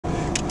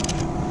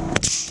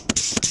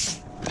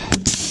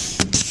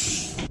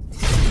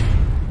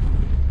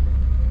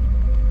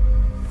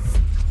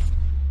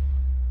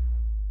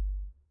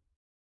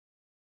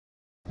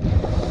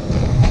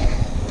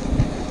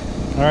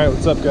Alright,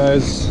 what's up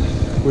guys?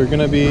 We're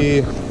gonna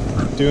be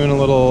doing a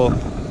little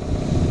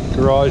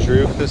garage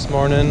roof this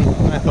morning.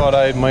 I thought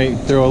I might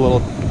throw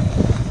a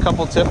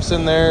couple tips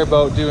in there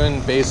about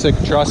doing basic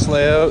truss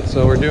layout.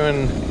 So we're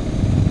doing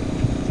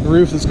the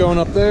roof that's going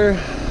up there.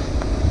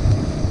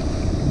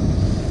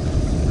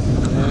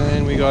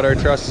 And we got our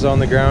trusses on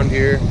the ground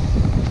here.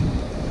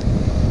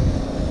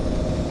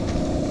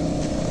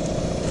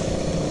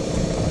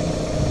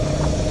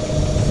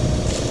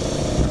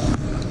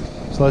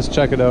 So let's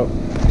check it out.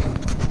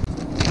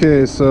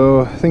 Okay,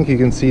 so I think you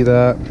can see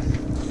that.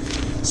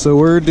 So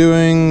we're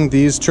doing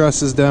these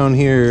trusses down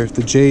here,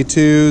 the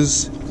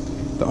J2s,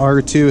 the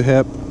R2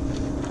 hip.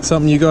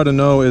 Something you got to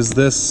know is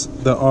this,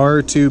 the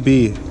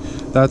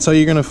R2B. That's how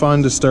you're going to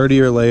find the start of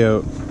your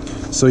layout.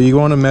 So you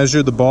want to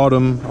measure the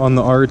bottom on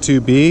the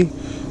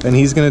R2B, and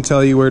he's going to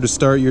tell you where to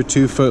start your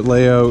 2-foot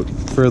layout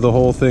for the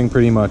whole thing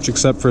pretty much,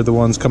 except for the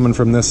ones coming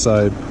from this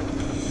side.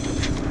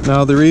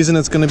 Now the reason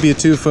it's going to be a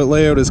 2-foot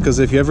layout is because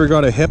if you ever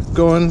got a hip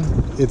going,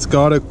 it's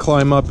got to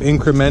climb up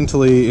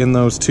incrementally in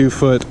those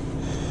 2-foot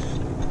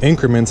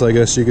increments, I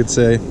guess you could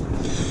say.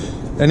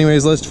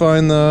 Anyways, let's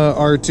find the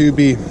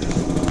R2B.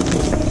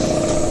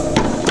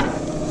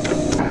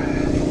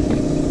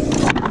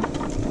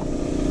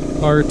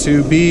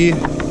 R2B.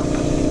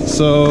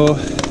 So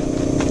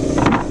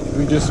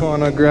we just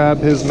want to grab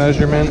his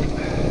measurement,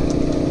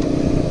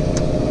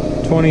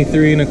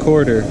 23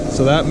 1/4.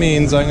 So that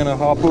means I'm going to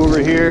hop over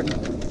here,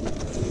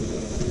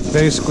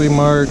 basically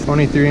mark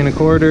 23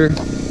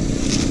 1/4.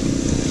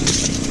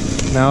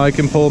 Now I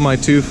can pull my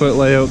 2-foot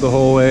layout the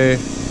whole way,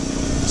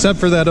 except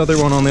for that other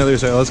one on the other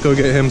side. Let's go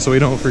get him so we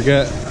don't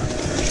forget.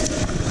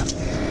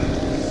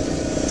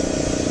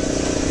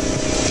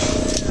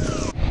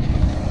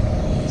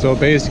 So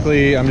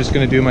basically I'm just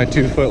going to do my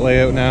 2-foot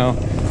layout now,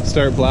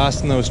 start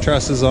blasting those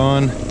trusses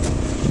on,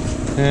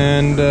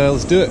 and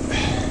let's do it.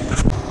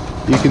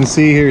 You can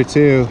see here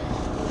too,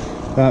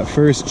 that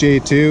first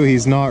J2,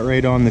 he's not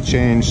right on the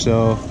change,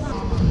 so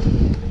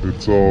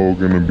it's all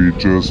gonna be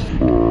just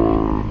fine.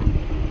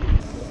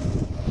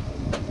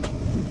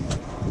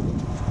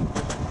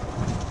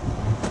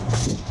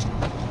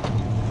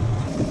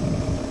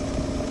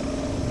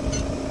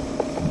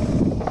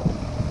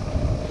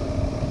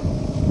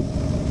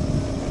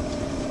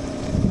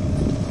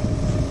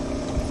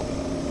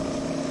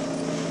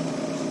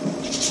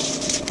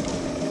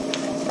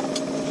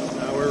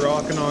 Now we're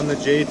rocking on the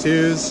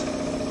J2s.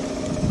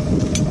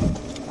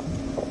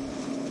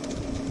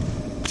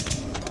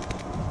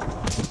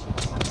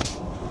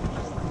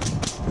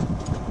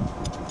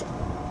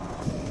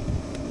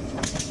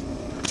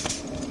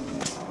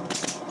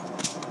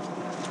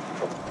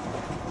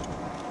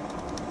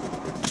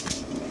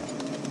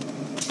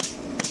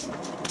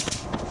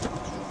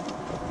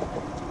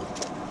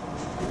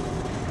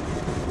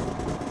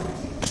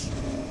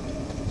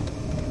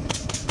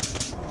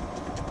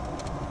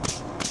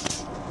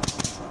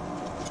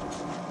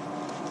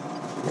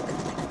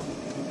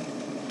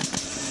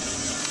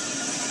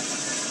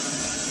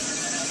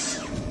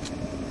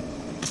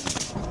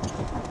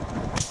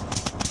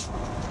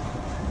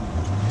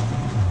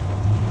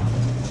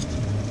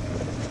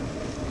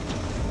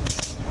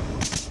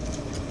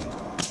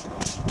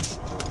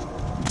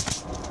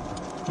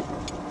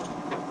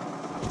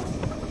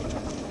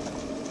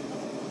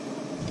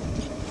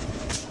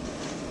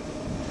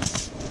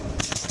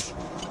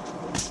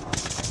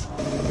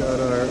 Got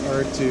our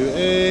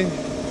R2A.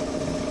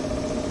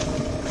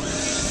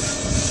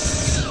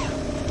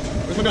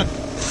 Where's my gun?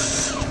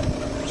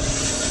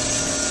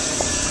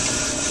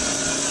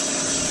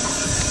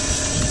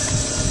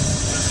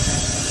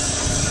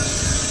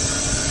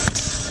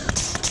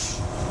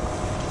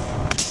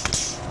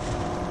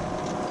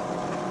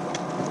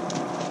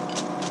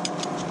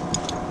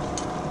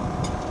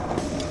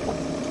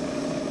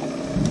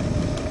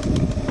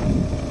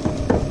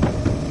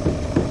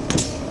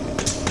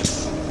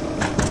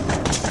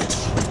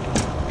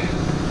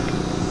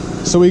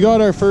 So we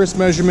got our first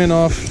measurement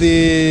off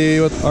the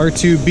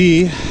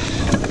R2B.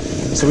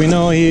 So we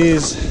know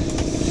he's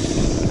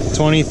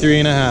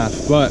 23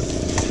 1/2. But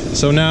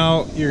so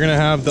now you're gonna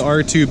have the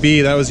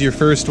R2B. That was your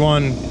first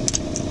one.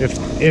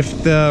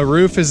 If the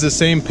roof is the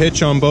same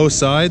pitch on both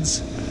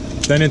sides,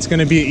 then it's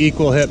gonna be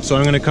equal hip. So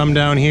I'm gonna come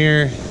down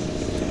here,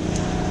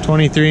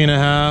 23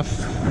 1/2.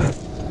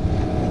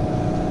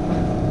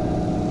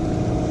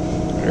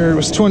 Or it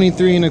was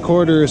 23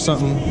 1/4 or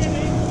something.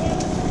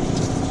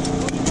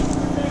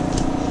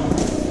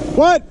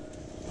 What?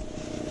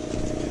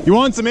 You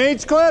want some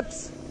H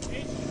clips?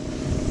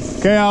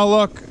 Okay, I'll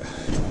look.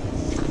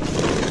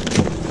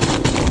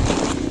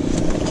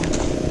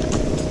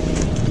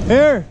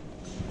 Here.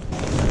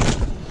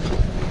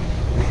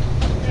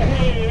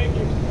 Hey, thank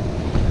you.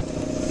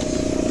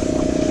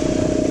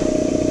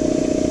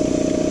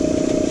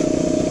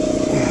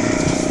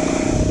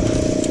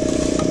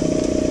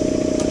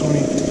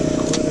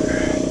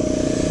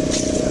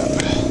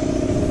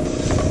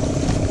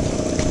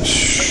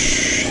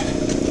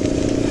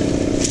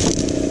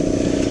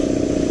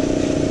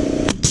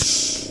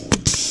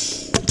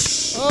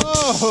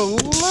 Oh,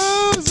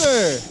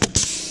 loser!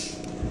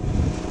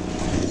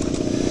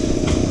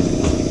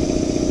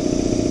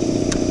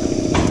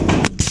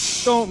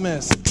 Don't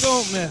miss,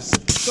 don't miss,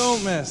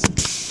 don't miss.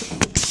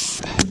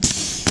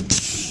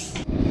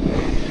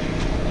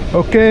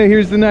 Okay,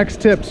 here's the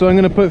next tip. So I'm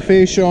gonna put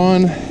fascia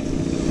on,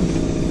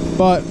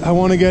 but I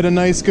wanna get a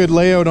nice good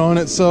layout on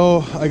it,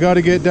 so I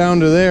gotta get down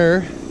to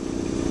there.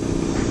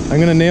 I'm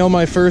gonna nail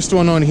my first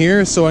one on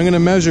here, so I'm gonna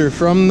measure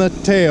from the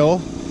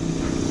tail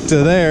to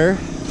there.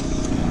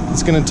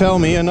 It's gonna tell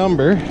me a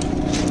number.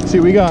 See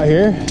what we got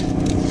here.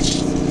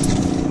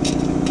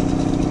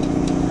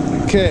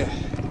 Okay,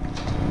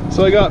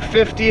 so I got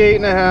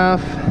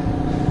 58.5,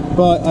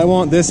 but I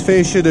want this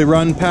fascia to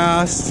run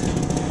past,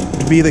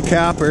 to be the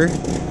capper.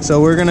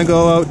 So we're gonna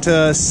go out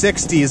to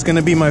 60 is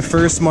gonna be my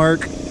first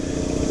mark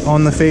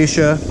on the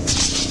fascia,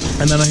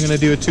 and then I'm gonna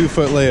do a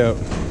 2-foot layout.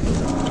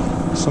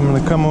 So I'm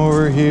gonna come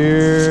over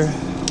here,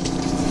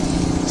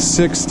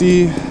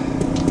 60, and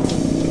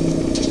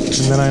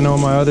then I know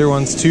my other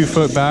one's 2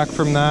 foot back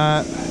from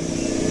that.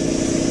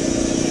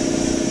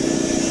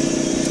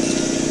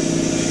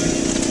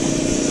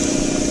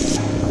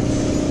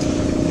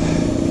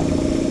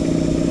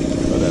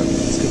 Whatever,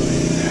 let's go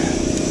here.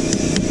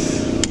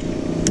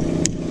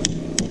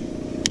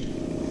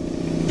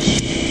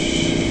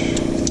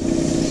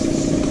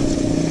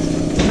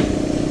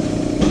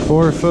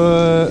 4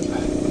 foot.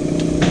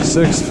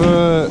 6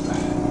 foot,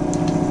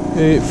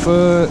 8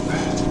 foot,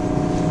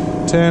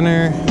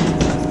 10er,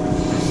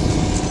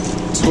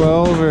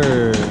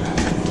 12er,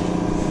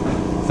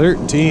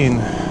 13.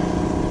 Oh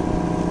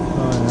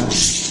yeah.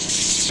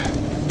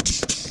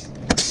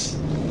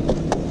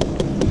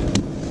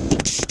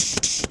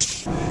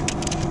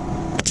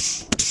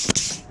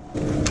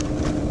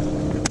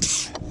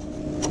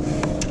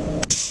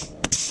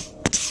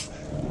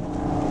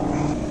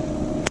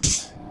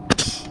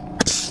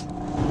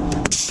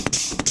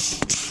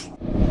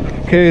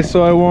 Okay,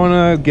 so I want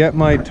to get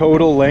my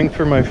total length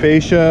for my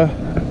fascia,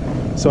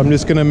 so I'm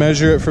just going to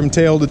measure it from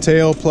tail to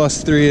tail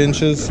plus 3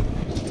 inches.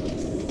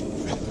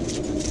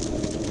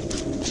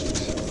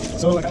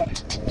 So I got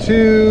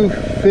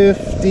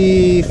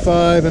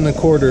 255 and a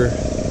quarter,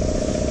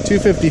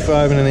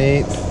 255 and an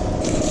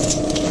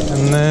eighth,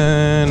 and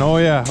then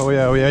yeah,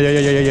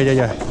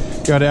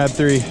 gotta add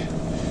 3,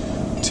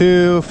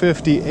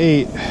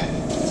 258.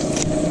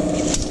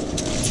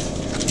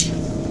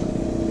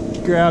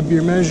 Grab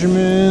your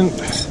measurement.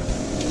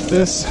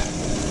 This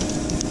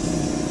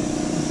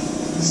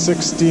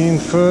 16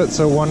 foot,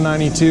 so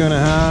 192 and a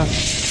half.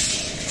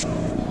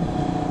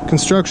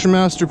 Construction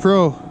Master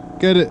Pro,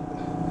 get it.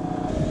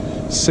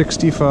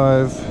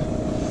 65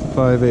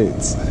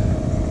 5/8.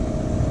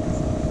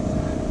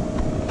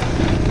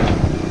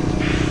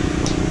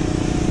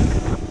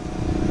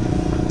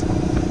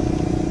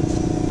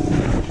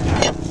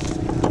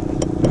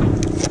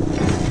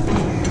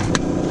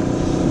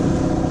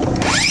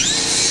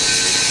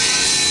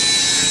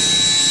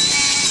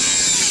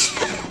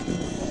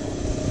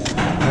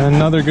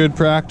 Another good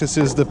practice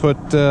is to put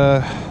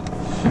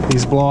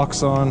these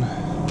blocks on.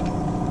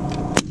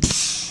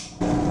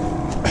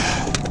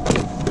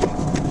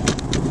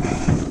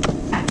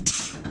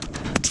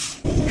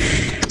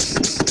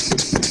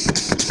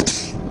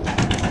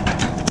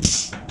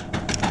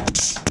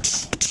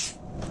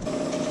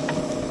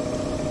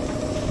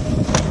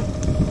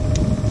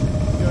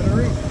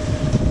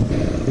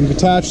 We've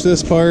attached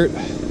this part.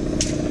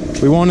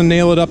 We want to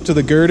nail it up to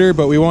the girder,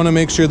 but we want to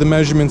make sure the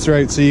measurement's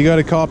right. So you got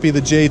to copy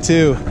the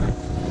J2.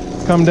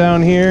 Come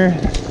down here,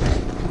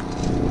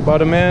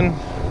 bottom in,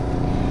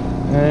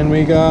 and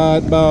we got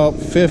about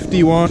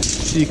 51.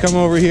 So you come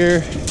over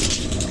here,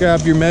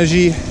 grab your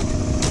measure.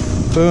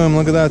 Boom,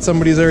 look at that.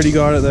 Somebody's already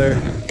got it there.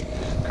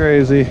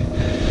 Crazy.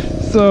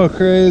 So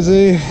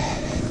crazy.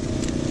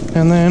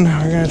 And then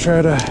we're going to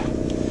try to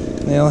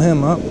nail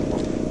him up.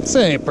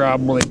 Say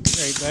probably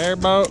right there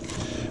about.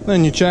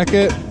 Then you check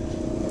it.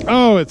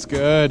 Oh, it's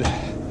good.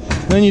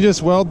 Then you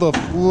just weld the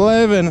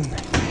living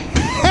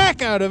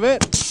heck out of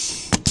it.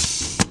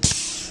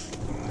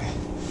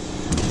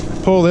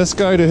 Pull this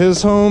guy to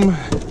his home.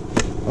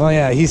 Oh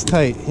yeah, he's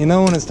tight. You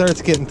know, when it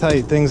starts getting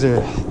tight, things are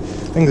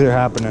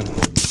happening.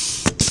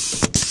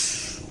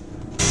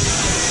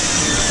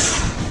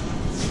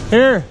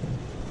 Here.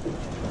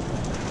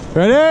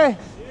 Ready?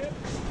 Yep.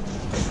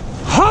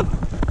 Hop.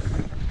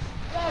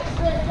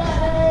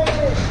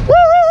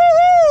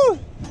 Woo!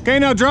 Okay,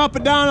 now drop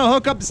it down. I'll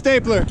hook up the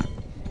stapler.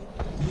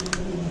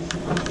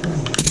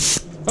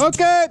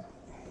 Okay.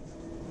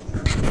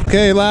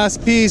 Okay,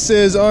 last piece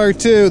is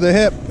R2, the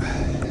hip.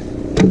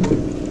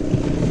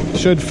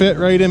 Should fit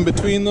right in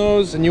between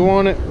those, and you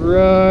want it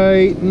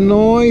right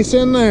nice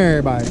in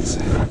there, guys.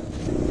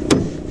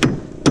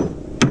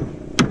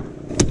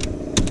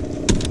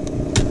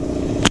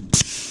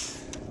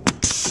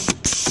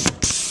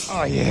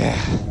 Oh yeah.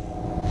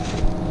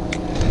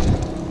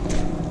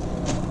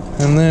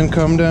 And then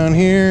come down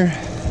here.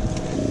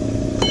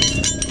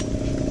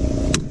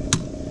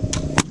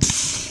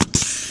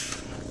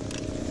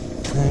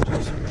 And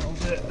just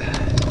weld it.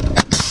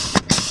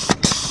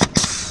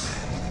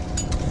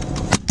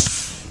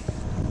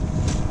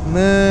 And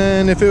then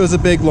And if it was a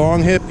big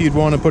long hip, you'd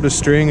want to put a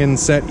string and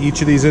set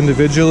each of these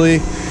individually.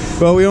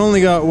 But we only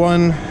got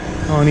one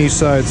on each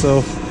side,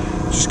 so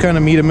just kind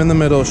of meet them in the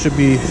middle. Should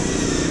be,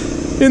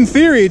 in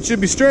theory, it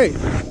should be straight.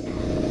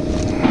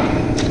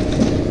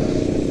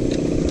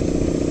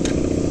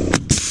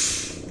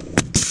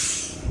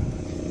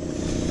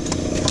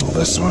 Pull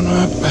this one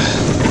up.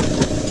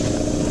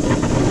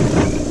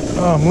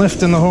 Oh, I'm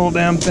lifting the whole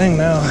damn thing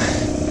now.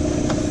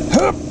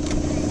 Hup.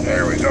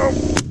 There we go.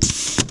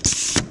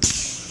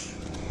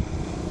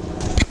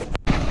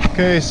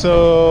 Okay,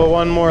 so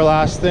one more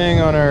last thing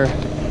on our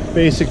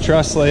basic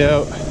truss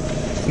layout.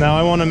 Now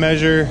I want to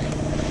measure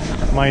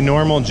my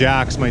normal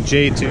jacks, my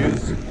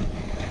J2s.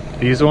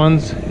 These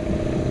ones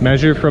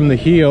measure from the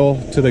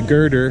heel to the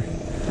girder.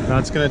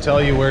 That's going to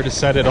tell you where to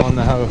set it on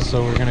the house.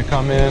 So we're going to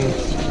come in.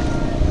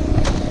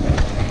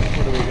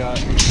 What do we got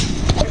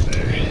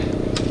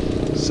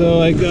there?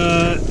 So I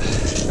got,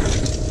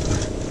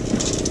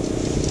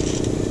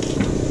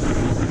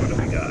 what do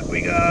we got?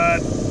 We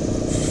got,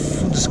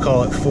 we'll just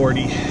call it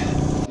 40.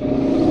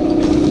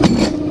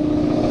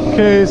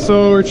 Okay,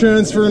 so we're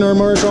transferring our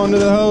mark onto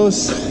the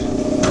house.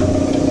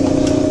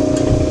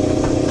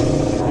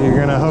 You're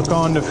gonna hook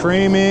onto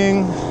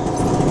framing,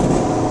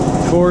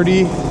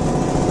 40,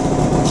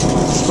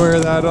 square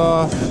that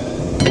off.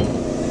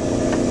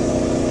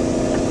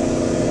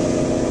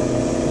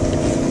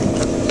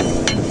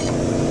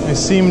 I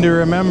seem to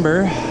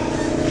remember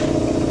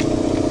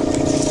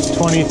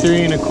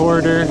 23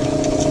 1/4. I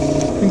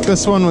think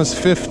this one was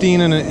 15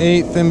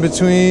 1/8 in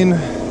between.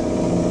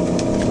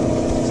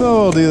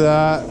 So we'll do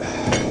that.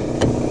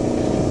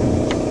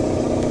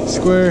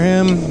 Square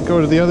him,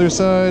 go to the other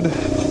side.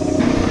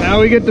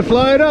 Now we get to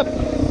fly it up.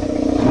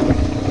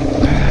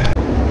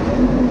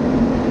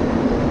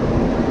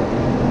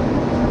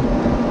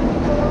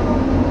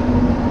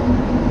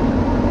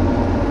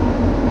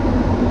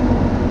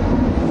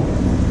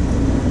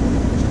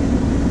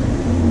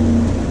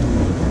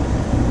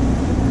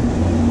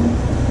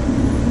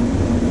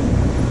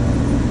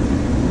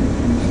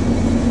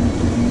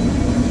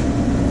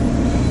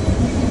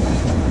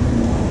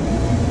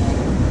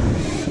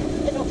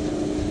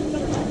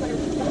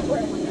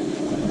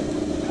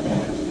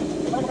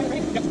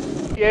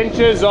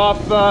 Inches off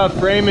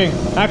framing.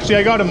 Actually,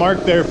 I got a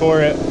mark there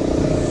for it.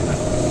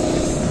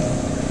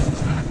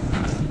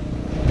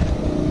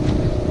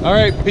 All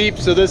right,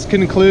 peeps, so this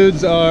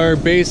concludes our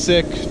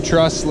basic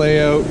truss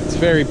layout. It's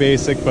very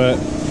basic, but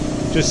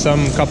just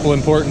some couple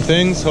important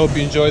things. Hope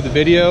you enjoyed the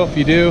video. If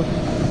you do,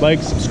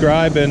 like,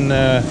 subscribe, and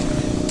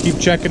keep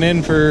checking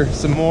in for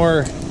some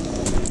more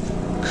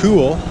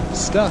cool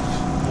stuff.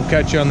 We'll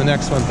catch you on the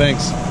next one.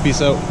 Thanks.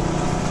 Peace out.